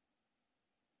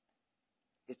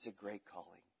 It's a great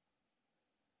calling,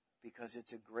 because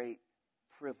it's a great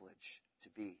privilege to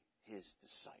be His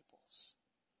disciples.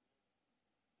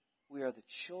 We are the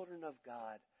children of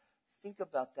God. Think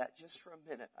about that just for a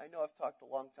minute. I know I've talked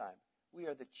a long time. We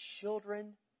are the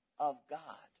children of God.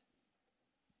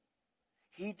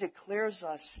 He declares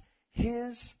us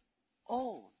His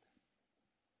own.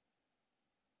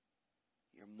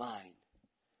 You're mine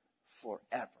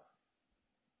forever.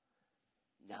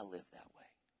 Now live that way.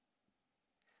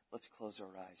 Let's close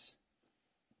our eyes.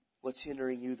 What's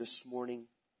hindering you this morning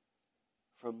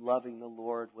from loving the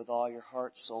Lord with all your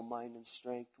heart, soul, mind, and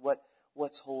strength?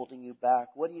 What's holding you back?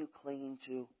 What are you clinging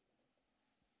to?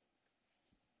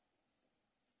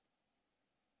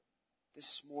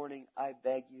 This morning, I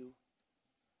beg you,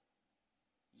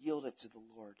 yield it to the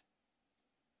Lord.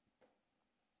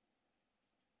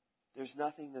 There's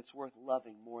nothing that's worth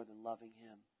loving more than loving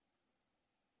Him.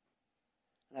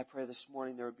 And I pray this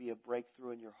morning there would be a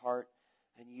breakthrough in your heart,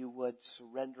 and you would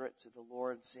surrender it to the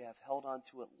Lord and say, I've held on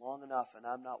to it long enough, and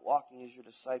I'm not walking as your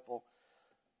disciple.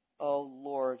 Oh,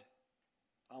 Lord,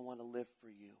 I want to live for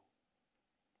you.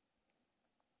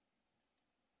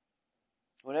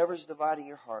 Whatever's dividing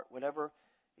your heart, whatever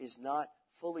is not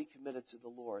fully committed to the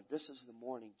Lord, this is the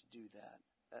morning to do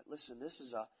that. Listen, this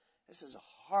is a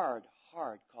hard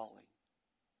calling.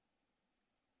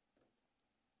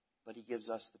 But He gives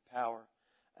us the power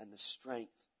and the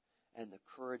strength and the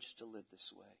courage to live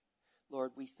this way.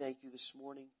 Lord, we thank you this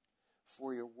morning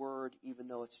for your word, even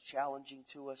though it's challenging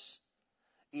to us,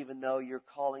 even though you're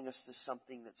calling us to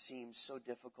something that seems so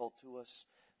difficult to us.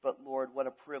 But Lord, what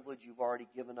a privilege you've already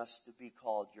given us to be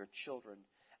called your children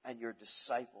and your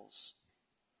disciples,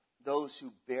 those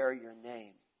who bear your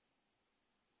name.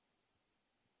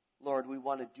 Lord, we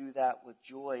want to do that with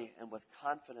joy and with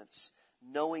confidence,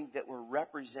 knowing that we're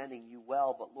representing you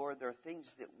well. But Lord, there are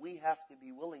things that we have to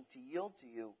be willing to yield to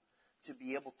you to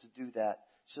be able to do that.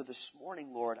 So this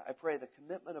morning, Lord, I pray the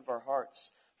commitment of our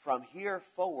hearts from here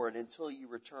forward until you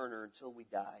return or until we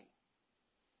die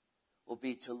will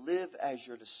be to live as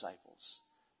your disciples,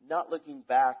 not looking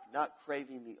back, not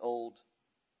craving the old,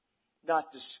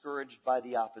 not discouraged by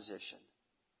the opposition,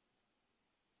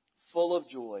 full of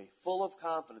joy, full of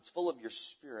confidence, full of your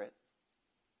Spirit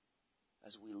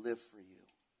as we live for you.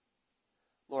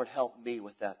 Lord, help me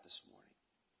with that this morning.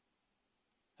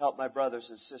 Help my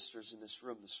brothers and sisters in this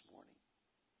room this morning.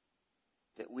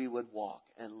 that we would walk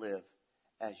and live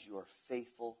as your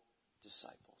faithful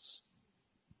disciples.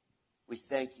 We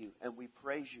thank you and we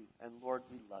praise you. And Lord,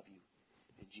 we love you.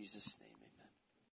 In Jesus' name.